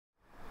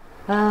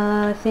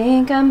I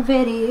think I'm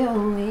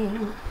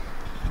videoing.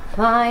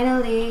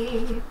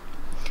 Finally.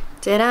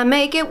 Did I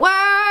make it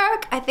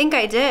work? I think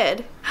I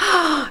did.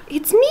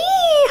 It's me!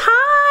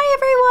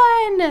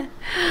 Hi,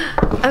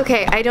 everyone!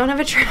 Okay, I don't have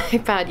a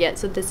tripod yet,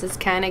 so this is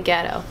kind of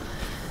ghetto.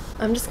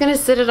 I'm just gonna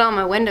sit it on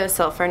my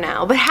windowsill for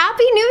now. But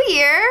Happy New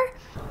Year!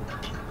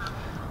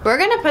 We're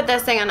gonna put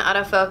this thing on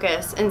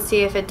autofocus and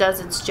see if it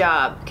does its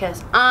job,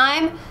 because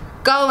I'm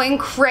going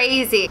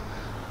crazy.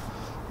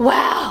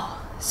 Wow!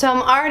 So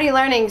I'm already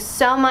learning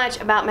so much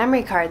about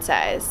memory card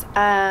size,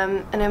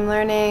 and I'm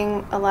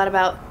learning a lot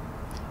about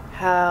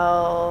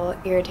how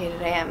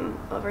irritated I am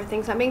over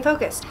things not being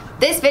focused.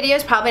 This video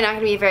is probably not going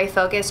to be very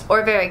focused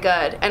or very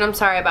good, and I'm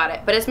sorry about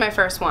it, but it's my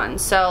first one,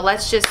 so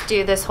let's just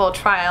do this whole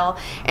trial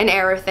and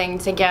error thing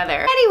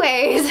together.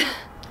 Anyways,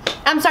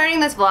 I'm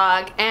starting this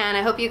vlog, and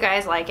I hope you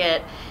guys like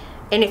it,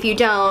 and if you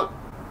don't,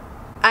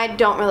 I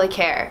don't really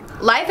care.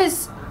 Life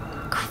is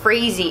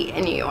crazy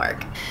in New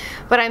York,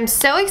 but I'm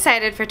so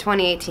excited for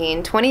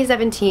 2018.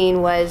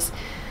 2017 was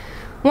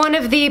one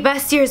of the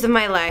best years of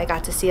my life. I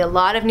got to see a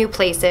lot of new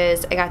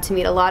places. I got to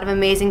meet a lot of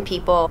amazing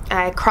people.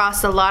 I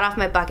crossed a lot off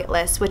my bucket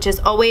list, which is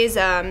always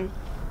a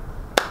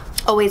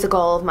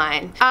goal of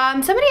mine.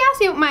 Somebody asked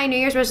me what my New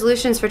Year's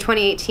resolutions for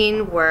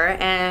 2018 were,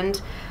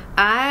 and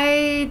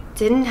I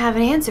didn't have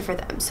an answer for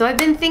them. So I've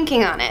been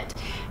thinking on it,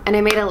 and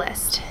I made a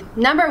list.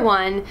 Number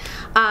one,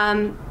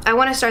 I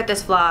want to start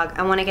this vlog.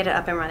 I want to get it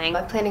up and running.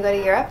 I plan to go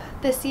to Europe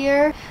this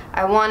year.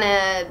 I want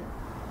to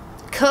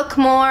cook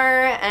more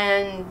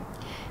and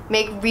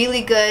make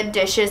really good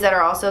dishes that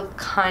are also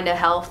kind of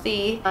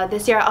healthy.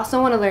 This year I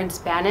also want to learn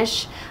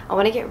Spanish. I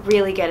want to get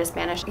really good at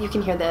Spanish. You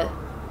can hear the...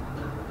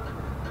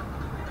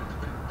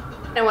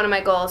 And one of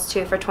my goals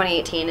too for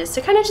 2018 is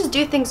to kind of just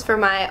do things for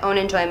my own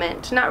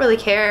enjoyment, to not really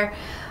care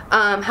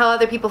how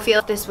other people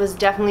feel. This was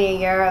definitely a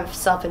year of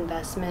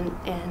self-investment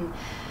and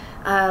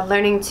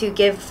learning to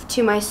give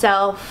to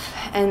myself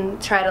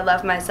and try to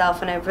love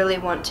myself, and I really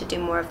want to do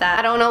more of that.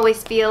 I don't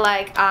always feel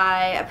like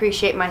I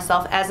appreciate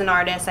myself as an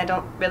artist. I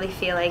don't really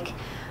feel like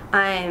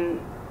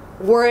I'm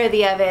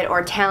worthy of it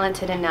or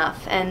talented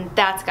enough, and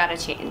that's got to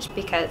change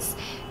because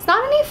it's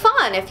not any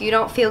fun if you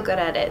don't feel good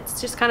at it. It's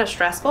just kind of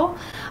stressful.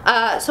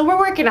 So we're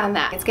working on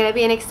that. It's going to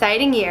be an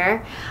exciting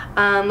year.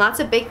 Lots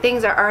of big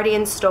things are already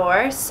in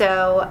store,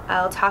 so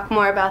I'll talk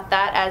more about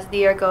that as the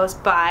year goes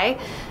by.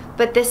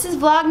 But this is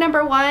vlog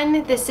number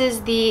one. This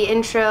is the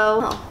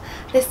intro. Oh,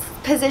 this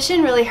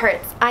position really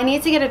hurts. I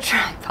need to get a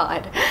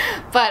tripod.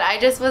 But I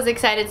just was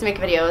excited to make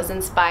a video. I was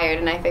inspired,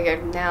 and I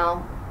figured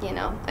now, you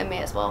know, I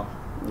may as well.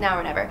 Now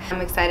or never.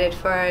 I'm excited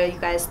for you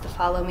guys to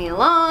follow me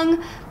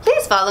along.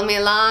 Please follow me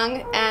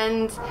along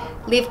and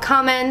leave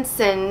comments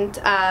and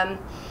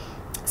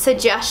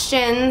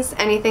suggestions,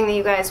 anything that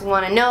you guys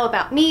want to know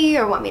about me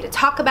or want me to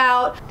talk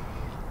about.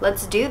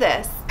 Let's do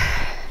this.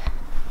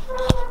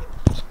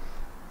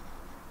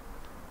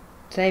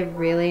 Did I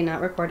really not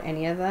record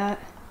any of that?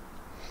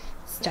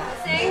 Stop.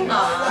 Are you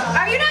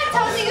not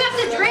telling me you have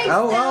to drink?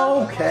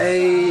 Oh,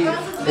 okay.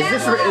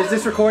 Is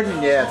this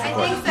recording? Yeah, it's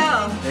recording. I think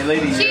so. Hey,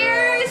 ladies.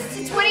 Cheers to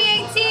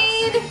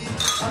 2018.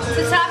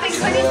 To topping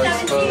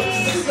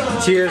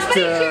 2017. Cheers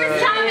Somebody to.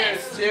 cheers, Thomas.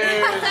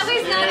 Cheers.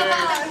 Somebody's not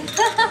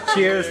alone.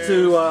 Cheers to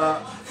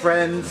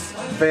friends,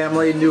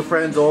 family, new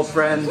friends, old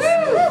friends,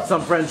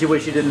 some friends you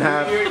wish you didn't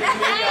have.